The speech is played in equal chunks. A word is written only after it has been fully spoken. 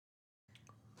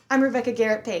I'm Rebecca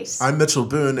Garrett Pace. I'm Mitchell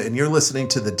Boone, and you're listening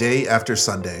to The Day After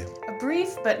Sunday. A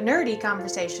brief but nerdy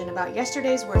conversation about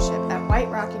yesterday's worship at White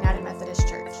Rock United Methodist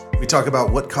Church. We talk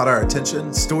about what caught our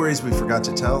attention, stories we forgot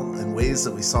to tell, and ways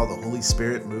that we saw the Holy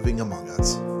Spirit moving among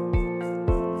us.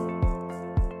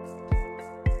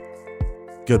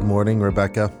 Good morning,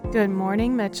 Rebecca. Good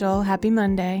morning, Mitchell. Happy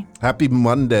Monday. Happy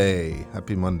Monday.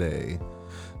 Happy Monday.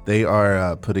 They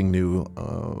are putting new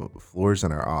floors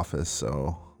in our office,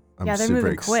 so they're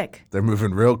moving quick. They're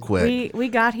moving real quick. We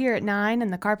got here at 9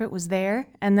 and the carpet was there,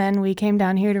 and then we came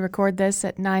down here to record this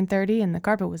at 9:30 and the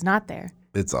carpet was not there.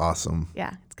 It's awesome.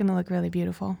 Yeah, it's going to look really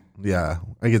beautiful. Yeah,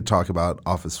 I could talk about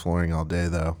office flooring all day,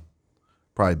 though.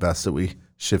 Probably best that we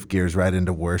shift gears right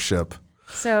into worship.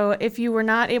 So if you were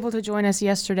not able to join us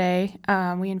yesterday,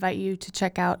 we invite you to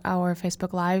check out our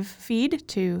Facebook Live feed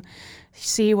to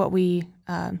see what we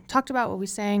talked about, what we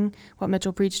sang, what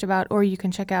Mitchell preached about, or you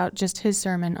can check out just his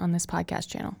sermon on this podcast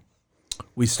channel.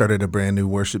 We started a brand new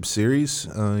worship series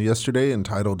yesterday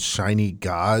entitled Shiny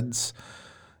Gods.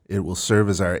 It will serve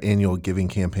as our annual giving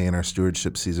campaign, our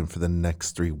stewardship season for the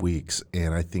next 3 weeks,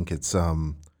 and I think it's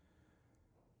a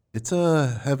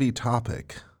heavy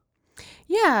topic.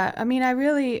 Yeah, I mean,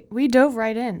 we dove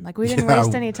right in. Like, we didn't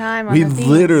waste any time on the theme. We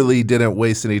literally didn't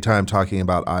waste any time talking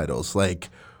about idols. Like,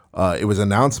 it was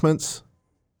announcements.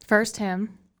 First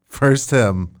hymn.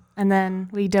 And then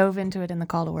we dove into it in the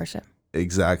call to worship.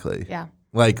 Exactly. Yeah.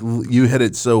 Like, you hit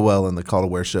it so well in the call to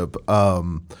worship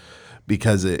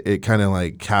because it kind of,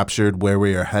 like, captured where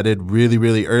we are headed really,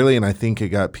 really early, and I think it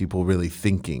got people really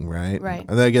thinking, right? Right.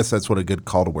 And I guess that's what a good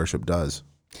call to worship does.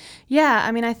 Yeah,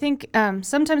 I mean, I think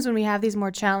sometimes when we have these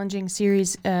more challenging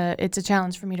series, it's a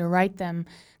challenge for me to write them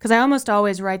because I almost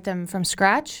always write them from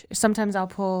scratch. Sometimes I'll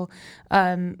pull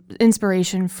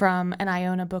inspiration from an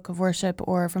Iona book of worship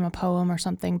or from a poem or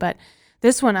something. But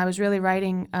this one I was really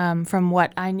writing from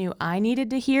what I knew I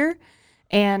needed to hear.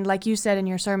 And like you said in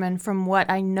your sermon, from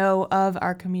what I know of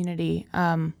our community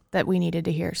that we needed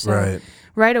to hear. So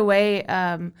right away,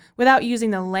 without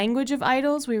using the language of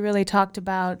idols, we really talked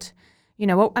about...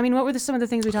 what were some of the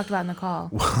things we talked about in the call?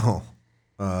 Well,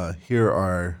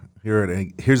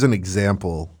 here's an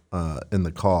example in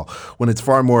the call. When it's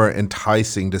far more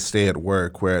enticing to stay at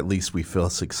work where at least we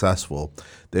feel successful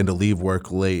than to leave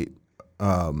work late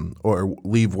or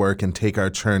leave work and take our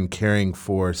turn caring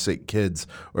for sick kids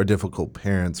or difficult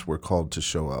parents, we're called to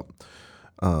show up.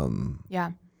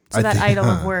 Yeah. So that idol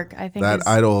of work, I think that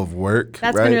idol of work,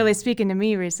 that's been really speaking to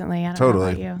me recently. I don't know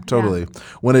about you. Totally. Yeah.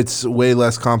 When it's way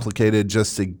less complicated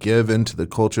just to give into the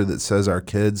culture that says our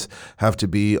kids have to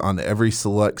be on every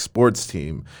select sports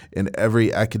team in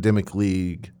every academic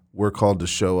league, we're called to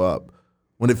show up.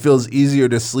 When it feels easier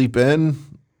to sleep in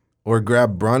or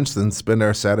grab brunch than spend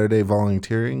our Saturday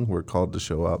volunteering, we're called to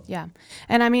show up. Yeah.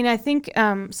 And I mean, I think,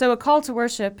 so a call to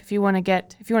worship, if you want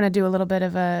to do a little bit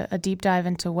of a deep dive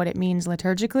into what it means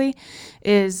liturgically,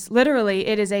 is literally,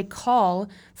 it is a call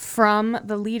from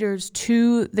the leaders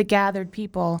to the gathered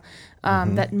people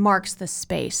that marks the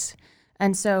space.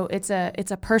 And so it's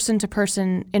a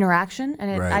person-to-person interaction, and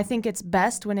I think it's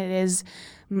best when it is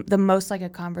the most like a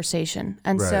conversation.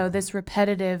 And so this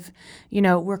repetitive,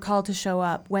 we're called to show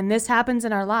up. When this happens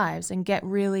in our lives and get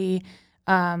really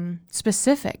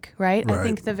specific, right? I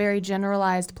think the very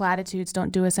generalized platitudes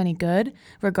don't do us any good,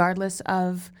 regardless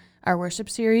of our worship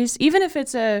series. Even if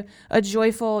it's a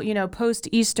joyful,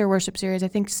 post-Easter worship series, I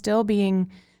think still being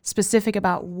specific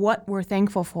about what we're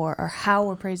thankful for or how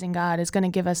we're praising God is going to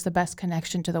give us the best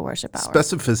connection to the worship hour.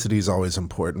 Specificity is always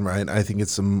important, right? I think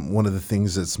it's one of the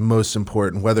things that's most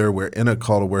important, whether we're in a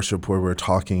call to worship where we're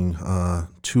talking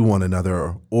to one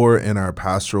another or in our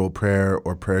pastoral prayer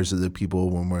or prayers of the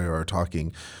people when we are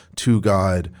talking to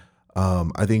God.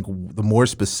 I think the more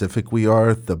specific we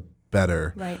are, the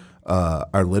better. Right.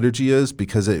 Our liturgy is,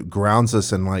 because it grounds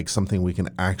us in like something we can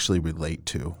actually relate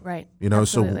to. Right.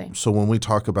 Absolutely. So when we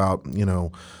talk about,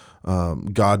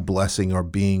 God blessing or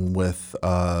being with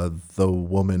the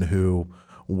woman who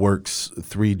works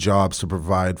 3 jobs to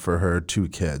provide for her 2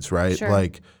 kids, right? Sure.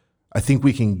 Like, I think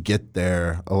we can get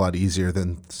there a lot easier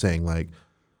than saying like,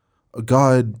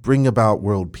 God, bring about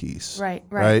world peace. Right.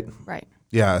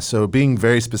 Yeah, so being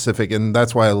very specific, and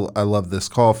that's why I love this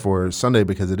call for Sunday,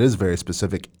 because it is very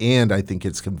specific, and I think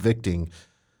it's convicting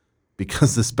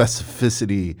because the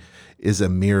specificity is a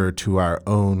mirror to our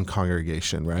own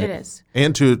congregation, right? It is.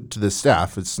 And to the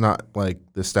staff. It's not like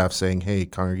the staff saying, hey,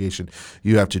 congregation,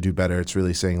 you have to do better. It's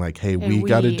really saying like, hey, we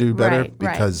got to do better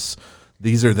because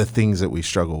these are the things that we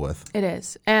struggle with. It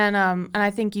is. And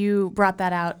I think you brought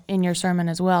that out in your sermon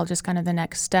as well, just kind of the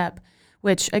next step.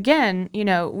 which again,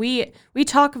 we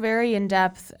talk very in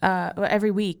depth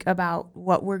every week about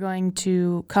what we're going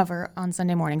to cover on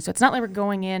Sunday morning. So it's not like we're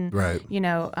going in, Right.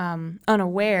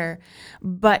 unaware,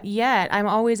 but yet I'm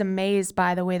always amazed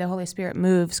by the way the Holy Spirit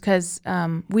moves, because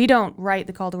we don't write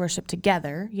the call to worship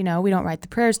together. We don't write the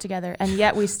prayers together, and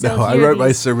yet we still No, I hear write my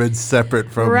these, sermons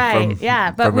separate from right,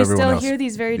 yeah, but from we everyone still else. hear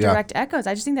these very Yeah. direct echoes.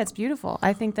 I just think that's beautiful.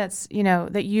 I think that's,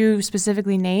 that you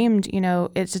specifically named,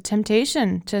 it's a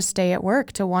temptation to stay at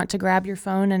work, to want to grab your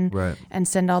phone and Right. and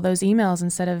send all those emails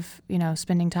instead of,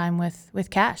 spending time with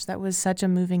Cash. That was such a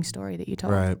moving story that you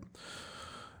told. Right.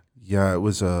 Yeah, it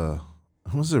was a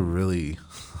really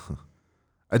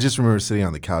I just remember sitting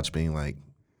on the couch being like,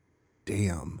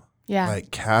 damn. Yeah.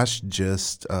 Like Cash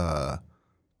just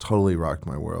totally rocked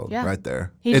my world right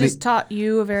there. He And just taught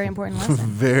you a very important lesson.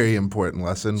 very important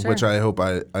lesson, Sure. which I hope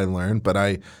I learned, but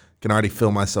I can already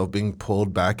feel myself being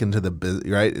pulled back into the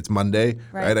right? It's Monday,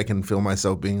 right? I can feel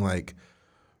myself being like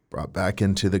brought back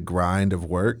into the grind of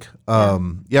work.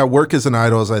 Work as an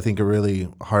idol is, I think, a really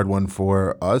hard one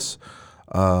for us.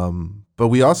 But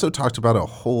we also talked about a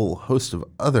whole host of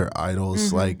other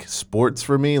idols, like sports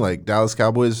for me, like Dallas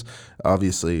Cowboys.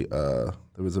 Obviously, there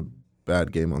was a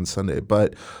bad game on Sunday,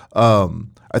 but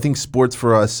I think sports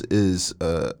for us is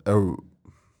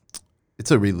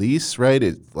it's a release, right?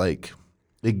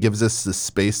 It gives us the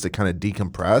space to kind of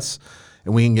decompress,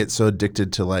 and we can get so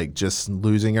addicted to like just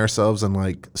losing ourselves in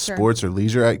like Sure. sports or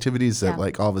leisure activities that Yeah.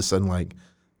 like all of a sudden like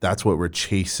that's what we're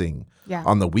chasing Yeah.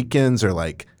 on the weekends, or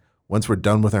like once we're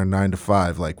done with our 9 to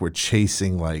 5, like we're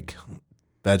chasing like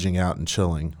vegging out and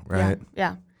chilling, right?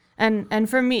 Yeah. And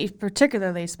for me,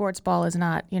 particularly, sports ball is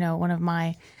not, one of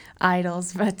my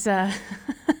idols, but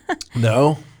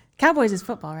No? Cowboys is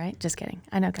football, right? Just kidding.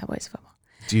 I know Cowboys is football.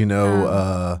 Do you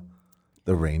know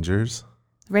the Rangers,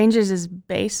 Rangers is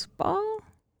baseball,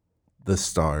 the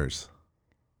Stars,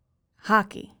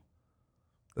 hockey,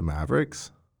 the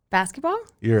Mavericks? basketball.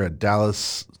 You're a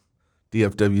Dallas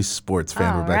DFW sports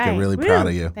fan, All Rebecca. right. Really Woo. proud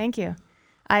of you. Thank you.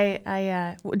 I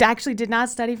actually did not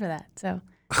study for that, so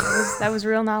that was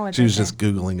real knowledge. She was right just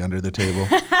Googling under the table.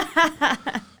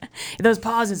 there. Those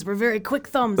pauses were very quick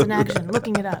thumbs in action,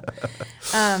 looking it up.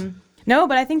 No,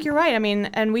 but I think you're right. I mean,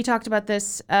 and we talked about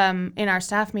this in our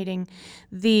staff meeting.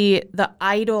 The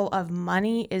idol of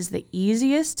money is the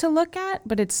easiest to look at,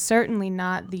 but it's certainly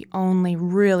not the only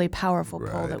really powerful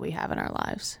pull that we have in our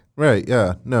lives. Right,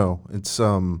 yeah. No, it's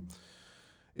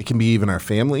it can be even our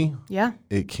family. Yeah.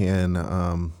 It can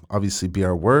obviously be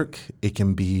our work. It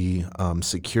can be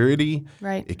security.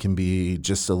 Right. It can be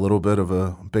just a little bit of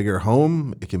a bigger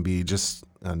home. It can be just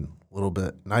a little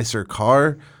bit nicer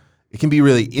car. It can be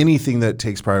really anything that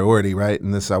takes priority, right?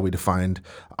 And this is how we defined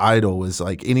idol, was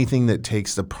like anything that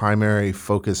takes the primary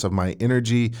focus of my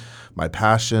energy, my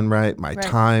passion, right? My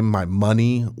time, my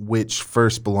money, which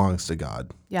first belongs to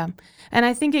God. Yeah. And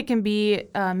I think it can be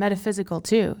metaphysical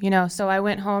too, So I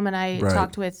went home and I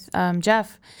talked with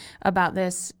Jeff about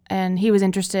this, and he was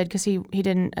interested because he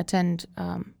didn't attend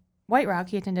White Rock.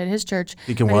 He attended his church.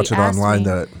 You can but watch he it asked online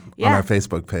me- on our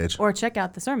Facebook page. Or check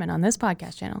out the sermon on this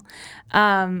podcast channel.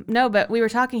 No, but we were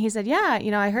talking. He said, yeah,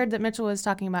 I heard that Mitchell was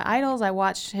talking about idols. I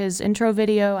watched his intro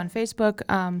video on Facebook.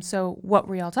 So what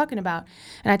were y'all talking about?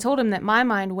 And I told him that my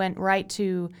mind went right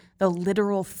to the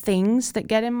literal things that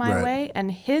get in my way. And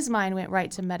his mind went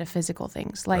right to metaphysical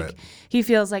things. Like he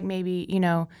feels like maybe,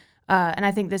 and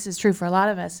I think this is true for a lot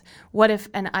of us. What if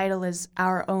an idol is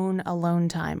our own alone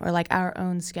time, or like our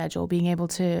own schedule, being able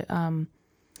to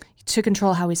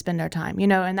control how we spend our time,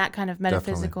 and that kind of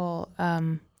metaphysical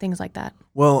things like that.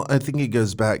 Well, I think it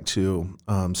goes back to,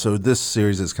 so this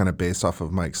series is kind of based off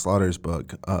of Mike Slaughter's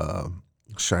book,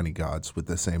 Shiny Gods, with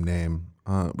the same name.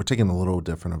 We're taking a little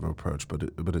different of an approach,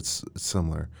 but it's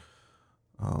similar.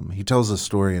 He tells a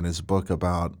story in his book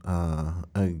about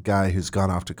a guy who's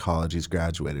gone off to college. He's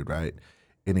graduated, right?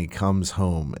 And he comes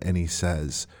home and he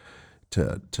says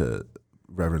to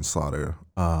Reverend Slaughter,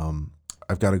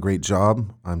 I've got a great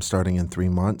job. I'm starting in 3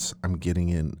 months. I'm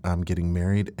getting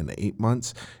married in 8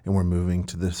 months, and we're moving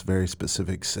to this very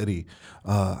specific city.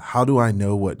 How do I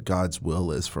know what God's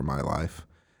will is for my life?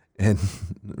 And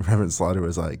Reverend Slaughter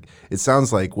was like, it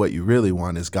sounds like what you really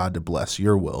want is God to bless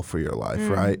your will for your life,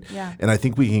 right? Yeah. And I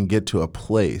think we can get to a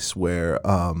place where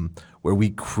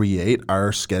we create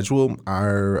our schedule,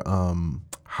 our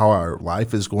how our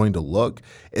life is going to look,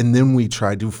 and then we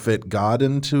try to fit God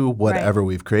into whatever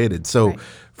we've created. So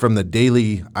from the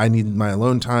daily, I need my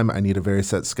alone time, I need a very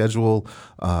set schedule,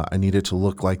 I need it to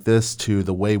look like this, to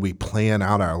the way we plan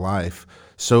out our life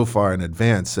so far in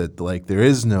advance that like there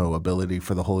is no ability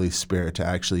for the Holy Spirit to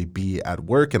actually be at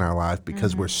work in our life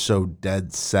because we're so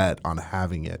dead set on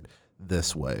having it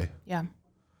this way. Yeah.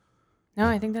 No,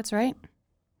 I think that's right.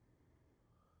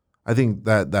 I think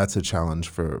that's a challenge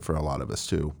for a lot of us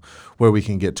too, where we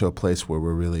can get to a place where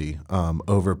we're really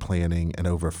over planning and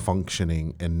over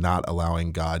functioning and not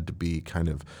allowing God to be kind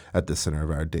of at the center of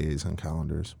our days and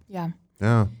calendars. Yeah.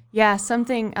 Yeah. Yeah.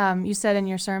 Something you said in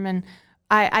your sermon,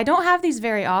 I don't have these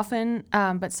very often,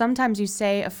 but sometimes you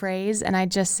say a phrase and I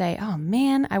just say, oh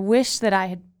man, I wish that I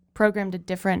had programmed a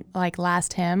different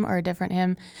last hymn or a different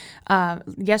hymn.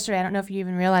 Yesterday, I don't know if you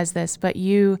even realized this, but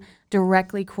you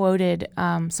directly quoted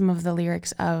some of the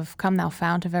lyrics of Come Thou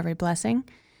Fount of Every Blessing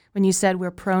when you said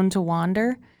we're prone to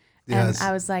wander. Yes. And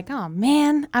I was like, oh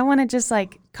man, I want to just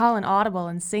call an audible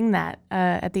and sing that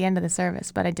at the end of the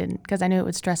service, but I didn't because I knew it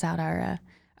would stress out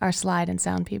our slide and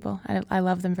sound people. I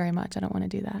love them very much. I don't want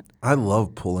to do that. I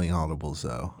love pulling audibles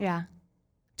though. Yeah.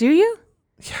 Do you?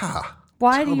 Yeah.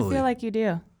 Why totally. do you feel like you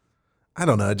do? I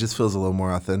don't know. It just feels a little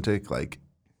more authentic, like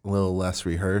a little less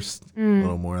rehearsed, a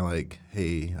little more like,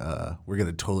 hey, we're going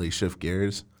to totally shift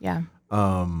gears. Yeah.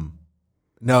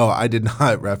 No, I did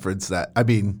not reference that. I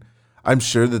mean, I'm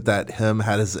sure that hymn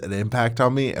has an impact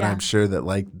on me, and Yeah. I'm sure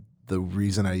that the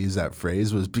reason I use that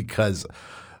phrase was because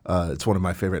it's one of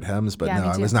my favorite hymns, but Yeah, no, me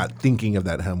I too. was not thinking of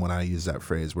that hymn when I used that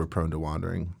phrase, we're prone to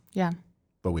wandering, Yeah.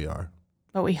 but we are.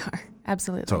 But we are.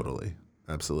 Absolutely. Totally.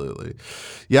 Absolutely.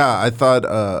 Yeah, I thought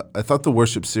the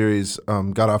worship series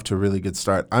got off to a really good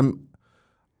start.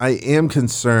 I am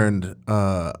concerned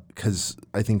because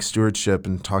I think stewardship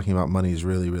and talking about money is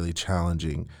really, really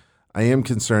challenging. I am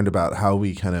concerned about how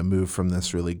we kind of move from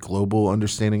this really global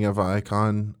understanding of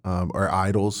icon or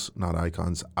idols, not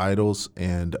icons, idols,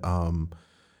 and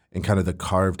kind of the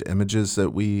carved images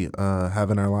that we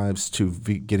have in our lives to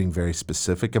getting very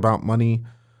specific about money.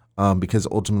 Because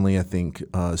ultimately, I think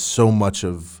so much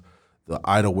of the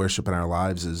idol worship in our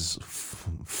lives is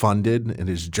funded and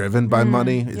is driven by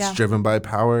money. It's yeah. driven by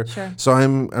power. Sure. So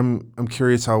I'm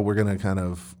curious how we're going to kind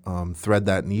of thread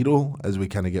that needle as we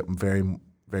kind of get very,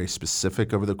 very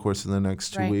specific over the course of the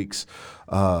next 2 Right. weeks.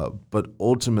 But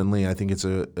ultimately, I think it's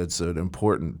an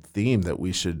important theme that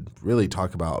we should really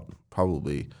talk about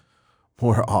probably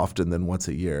more often than once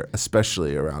a year,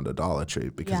 especially around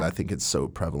idolatry, because Yeah. I think it's so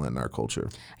prevalent in our culture.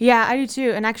 Yeah, I do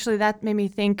too. And actually, that made me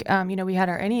think. We had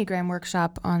our Enneagram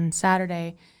workshop on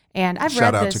Saturday, and I've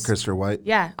Shout read out this. to Christopher White.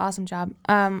 Yeah, awesome job.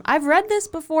 I've read this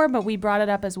before, but we brought it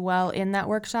up as well in that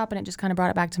workshop, and it just kind of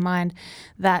brought it back to mind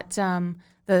that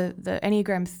the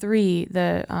Enneagram 3,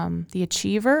 the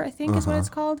Achiever, I think is what it's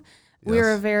called.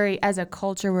 Yes. As a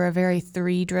culture, we're a very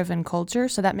 3-driven culture,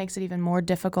 so that makes it even more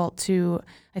difficult to,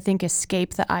 I think,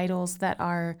 escape the idols that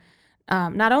are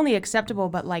not only acceptable,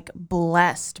 but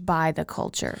blessed by the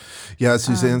culture. Yeah,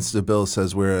 Suzanne Stabile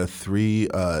says we're a 3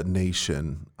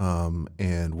 nation,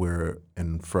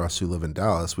 and for us who live in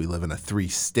Dallas, we live in a 3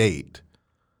 state,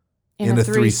 in a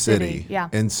 3 city. Yeah.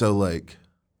 And so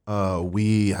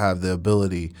we have the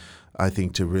ability, I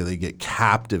think, to really get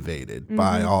captivated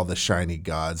by all the shiny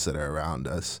gods that are around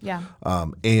us. Yeah.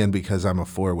 And because I'm a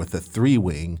 4 with a 3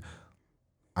 wing,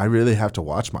 I really have to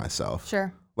watch myself.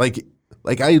 Sure. Like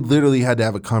I literally had to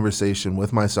have a conversation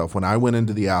with myself when I went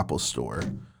into the Apple store.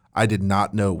 I did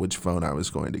not know which phone I was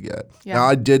going to get. Yeah. Now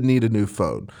I did need a new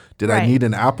phone. Did I Right. need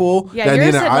an Apple? Yeah, did I yours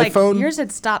need an had, iPhone? yours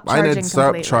had stopped Mine charging had stopped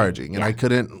completely. charging, and Yeah. I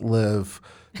couldn't live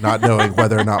not knowing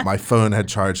whether or not my phone had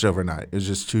charged overnight. It was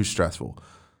just too stressful.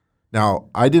 Now,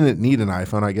 I didn't need an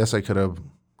iPhone. I guess I could have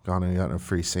gone and gotten a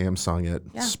free Samsung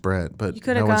at Sprint, but You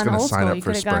could no have one's gone going to old sign school. up You for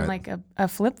could have Sprint. gone a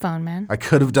flip phone, man. I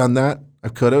could have done that. I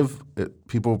could have.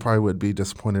 People probably would be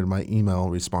disappointed in my email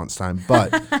response time,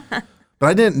 but but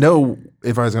I didn't know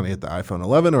if I was going to get the iPhone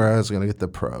 11 or I was going to get the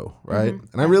Pro, right?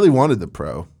 And I really wanted the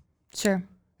Pro. Sure.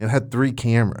 It had 3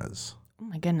 cameras. Oh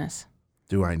my goodness.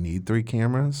 Do I need 3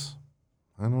 cameras?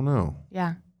 I don't know.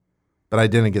 Yeah. But I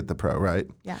didn't get the Pro, right?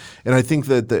 Yeah. And I think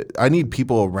that I need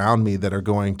people around me that are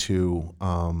going to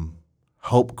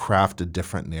help craft a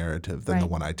different narrative than the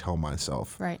Right. one I tell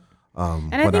myself. Right.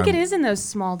 And I think it is in those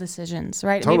small decisions,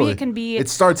 right? Totally. Maybe it can be. It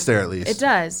starts there at least. It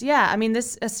does, yeah. I mean,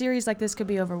 a series like this could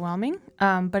be overwhelming,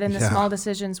 but in the small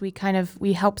decisions,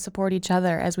 we help support each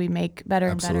other as we make better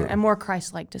and better and more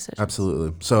Christ-like decisions.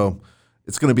 Absolutely. So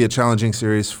it's going to be a challenging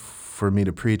series for me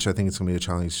to preach. I think it's going to be a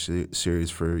challenging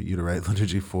series for you to write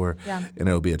liturgy for, Yeah. and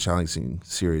it'll be a challenging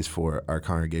series for our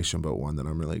congregation, but one that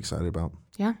I'm really excited about.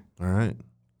 Yeah. All right.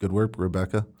 Good work,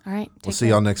 Rebecca. All right. We'll see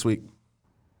y'all next week.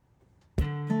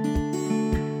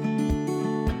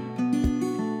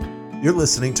 You're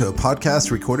listening to a podcast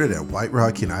recorded at White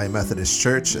Rock United Methodist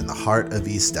Church in the heart of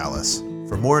East Dallas.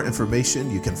 For more information,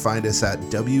 you can find us at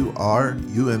wrumc.org,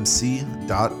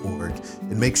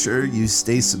 and make sure you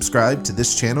stay subscribed to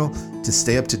this channel to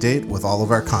stay up to date with all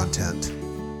of our content.